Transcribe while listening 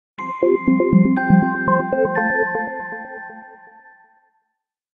How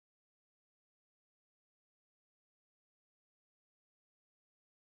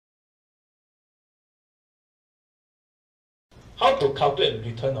to calculate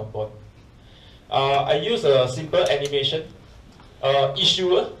return on bond? I use a simple animation.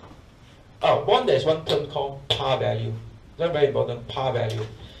 Issuer. Bond, there's one term called par value. That's very important, par value.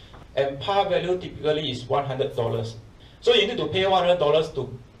 And par value typically is $100. So you need to pay $100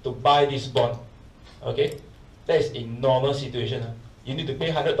 to buy this bond. Okay? That is in normal situation. You need to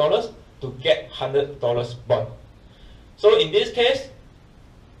pay $100 to get $100 bond. So in this case,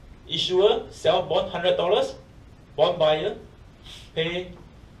 issuer sell bond $100, bond buyer pay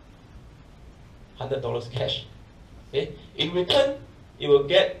 $100 cash. Okay? In return, you will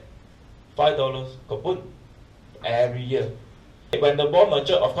get $5 coupon every year. When the bond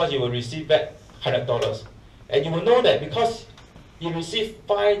matures, of course, you will receive back $100. And you will know that because you receive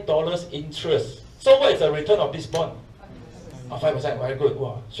 $5 interest. So what is the return of this bond? 5%, very good.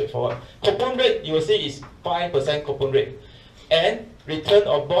 Wow, straightforward. Coupon rate, you will see, is 5% coupon rate. And return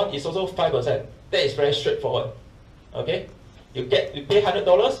of bond is also 5%. That is very straightforward. Okay? You pay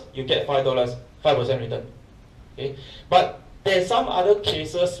 $100, you get $5, 5% return. Okay? But there are some other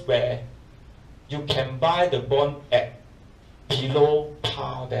cases where you can buy the bond at below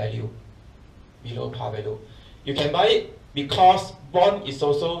par value. Below par value. You can buy it because bond is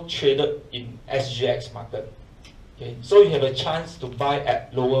also traded in SGX market. Okay? So you have a chance to buy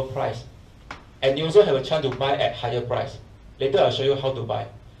at lower price. And you also have a chance to buy at higher price. Later I'll show you how to buy.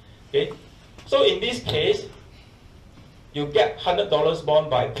 Okay? So in this case, you get $100 bond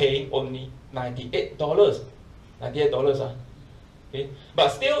by paying only $98. $98. Okay? But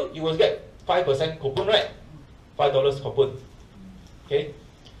still, you will get 5% coupon, right? $5 coupon. Okay?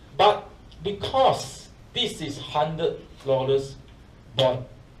 But because this is $100 bond,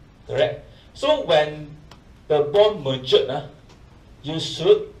 correct? So when the bond matured, you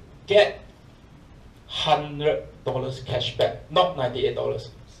should get $100 cash back, not $98.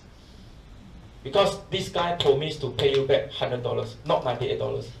 Because this guy promised to pay you back $100, not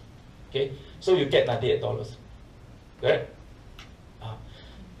 $98. Okay? So you get $98. Correct?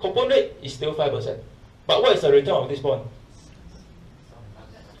 Coupon rate is still 5%. But what is the return of this bond?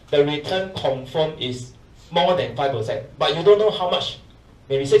 The return confirmed is more than 5%. But you don't know how much.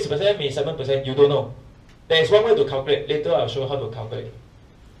 Maybe 6%, maybe 7%, you don't know. There is one way to calculate. Later I'll show you how to calculate.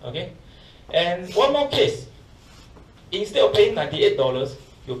 Okay? And one more case. Instead of paying $98,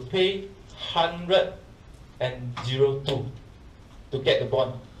 you pay $102 to get the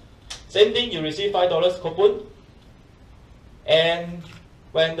bond. Same thing, you receive $5 coupon, and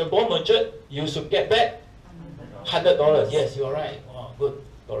when the bond matured, you should get back $100. Yes, you are right. Oh, good.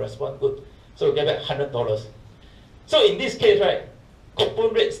 The response good. So you get back $100. So in this case, right,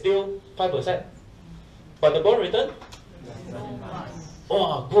 coupon rate still 5%, but the bond return.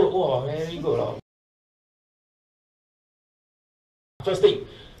 Oh, good. Oh, very good. First thing.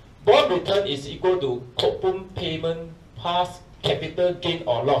 Bond return is equal to coupon payment plus capital gain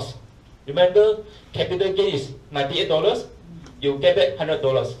or loss. Remember, capital gain is $98, you get back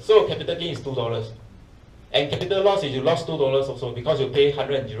 $100. So capital gain is $2. And capital loss is you lost $2 also because you pay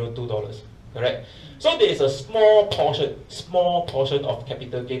 $102. Correct? So there is a small portion of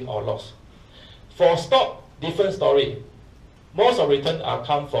capital gain or loss. For stock, different story. Most of return are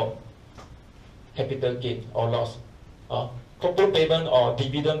come from capital gain or loss. Coupon payment or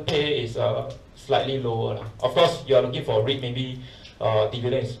dividend pay is slightly lower. Of course, you are looking for a REIT, maybe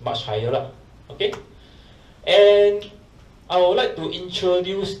dividend is much higher. Okay? And I would like to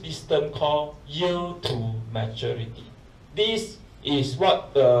introduce this term called yield to maturity. This is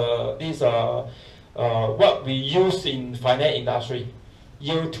what what we use in finance industry.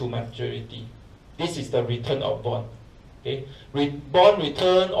 Yield to maturity. This is the return of bond. Okay? Bond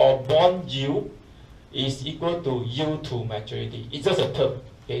return or bond yield is equal to yield to maturity. It's just a term.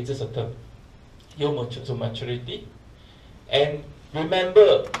 Okay, it's just a term. Yield to maturity. And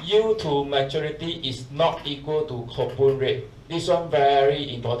remember, yield to maturity is not equal to coupon rate. This one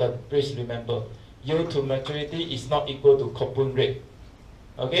very important. Please remember, yield to maturity is not equal to coupon rate.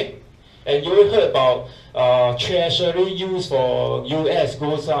 Okay? And you heard about treasury yields for US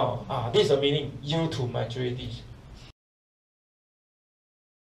goes down. This is the meaning, yield to maturity.